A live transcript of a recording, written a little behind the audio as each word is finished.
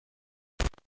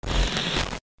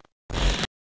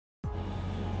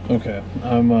Okay,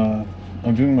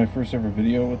 I'm doing my first ever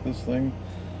video with this thing,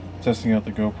 testing out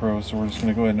the GoPro. So we're just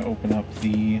gonna go ahead and open up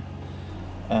the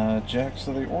jacks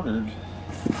that I ordered.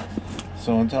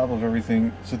 So on top of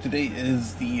everything, so today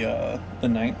is the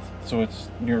 9th, so it's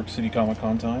New York City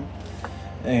Comic-Con time,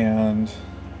 and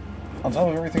on top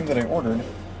of everything that I ordered,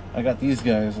 I got these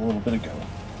guys a little bit ago.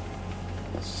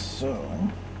 So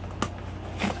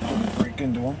I'm gonna break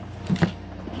into them.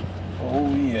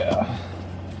 Oh yeah.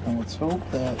 And let's hope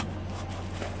that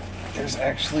there's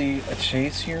actually a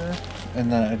chase here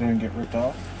and that I didn't get ripped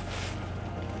off.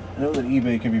 I know that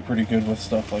eBay can be pretty good with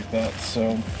stuff like that,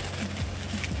 so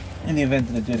in the event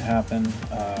that it did happen,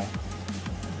 what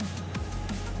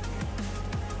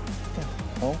the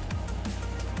hell?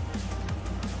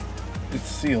 It's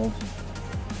sealed.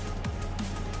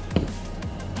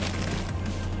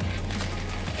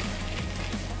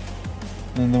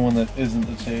 And the one that isn't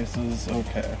the chase is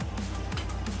okay.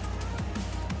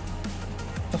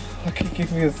 The fuck, he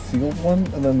gave me a sealed one,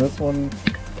 and then this one,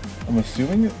 I'm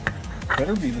assuming it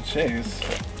better be the chase.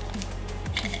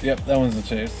 Yep, that one's the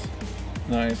chase.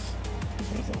 Nice.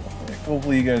 What does that look like?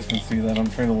 Hopefully you guys can see that. I'm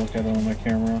trying to look at it on my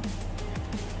camera.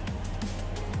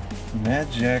 Mad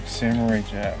Jack, Samurai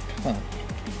Jack. Huh.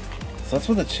 So that's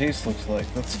what the chase looks like.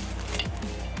 It's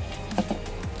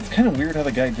kind of weird how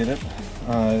the guy did it.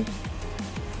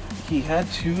 He had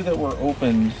two that were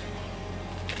opened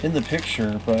in the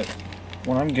picture, but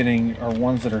what I'm getting are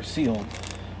ones that are sealed.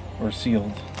 Or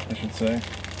sealed, I should say.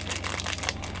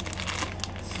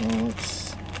 So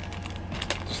let's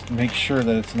just make sure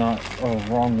that it's not a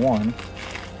wrong one.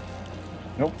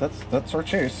 Nope, that's our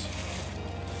chase.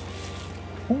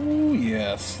 Oh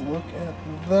yes, look at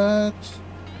that.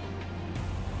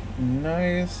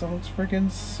 Nice, that looks freaking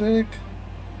sick.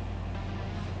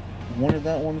 Wanted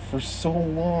that one for so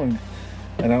long,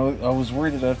 and I was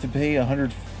worried that I have to pay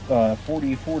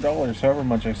 $144, however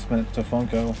much I spent to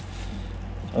Funko.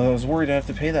 I was worried I have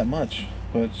to pay that much,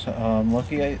 but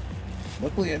luckily I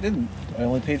didn't. I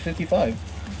only paid $55.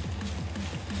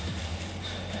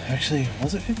 Actually,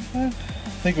 was it $55? I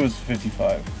think it was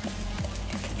 $55.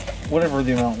 Whatever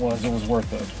the amount was, it was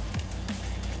worth it.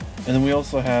 And then we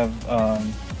also have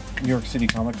New York City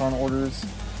Comic-Con orders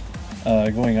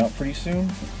going out pretty soon.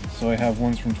 So I have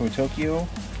ones from Toy Tokyo,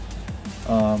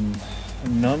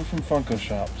 none from Funko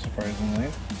Shop,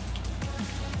 surprisingly,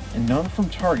 and none from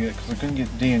Target because I couldn't get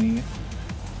Danny.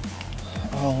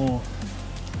 Oh,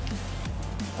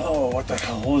 what the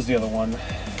hell? What was the other one?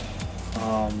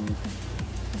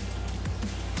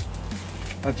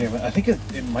 God damn it! I think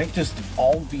it might just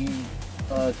all be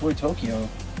Toy Tokyo.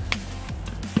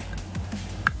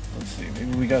 Let's see.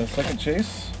 Maybe we got a second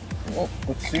chase. Oh,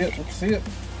 let's see it. Let's see it.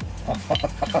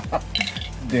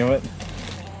 Damn it.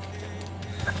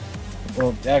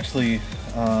 Well, actually,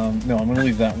 no, I'm gonna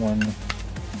leave that one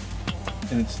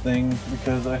in its thing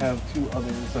because I have two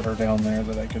others that are down there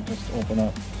that I could just open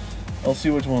up. I'll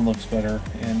see which one looks better,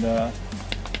 and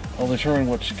I'll determine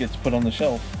which gets put on the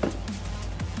shelf.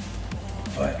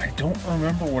 But I don't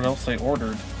remember what else I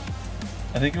ordered.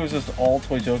 I think it was just all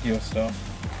Toy Tokyo stuff.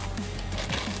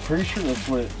 Pretty sure that's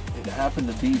what it happened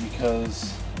to be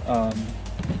because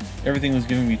everything was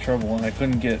giving me trouble, and I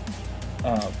couldn't get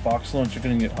Box Lunch, I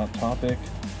couldn't get Hot Topic.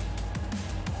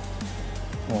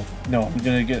 Well, no, I'm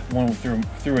gonna get one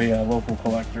through a local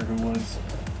collector who was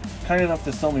kind enough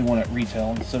to sell me one at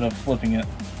retail instead of flipping it,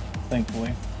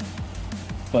 thankfully.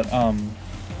 But fuck,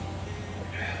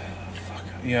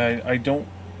 yeah, I don't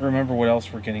remember what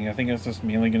else we're getting. I think it's just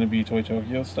mainly gonna be Toy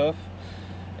Tokyo stuff,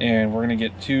 and we're gonna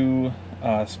get two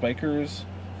Spikers,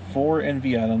 4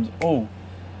 NV items. Oh,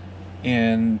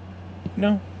 and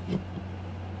no,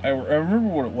 I remember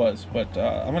what it was, but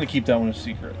I'm going to keep that one a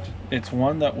secret. It's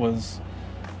one that was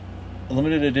a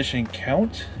limited edition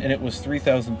count, and it was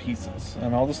 3,000 pieces.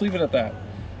 And I'll just leave it at that.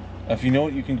 If you know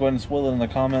it, you can go ahead and spoil it in the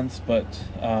comments, but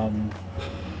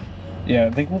yeah,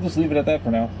 I think we'll just leave it at that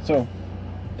for now. So,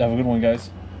 have a good one,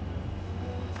 guys.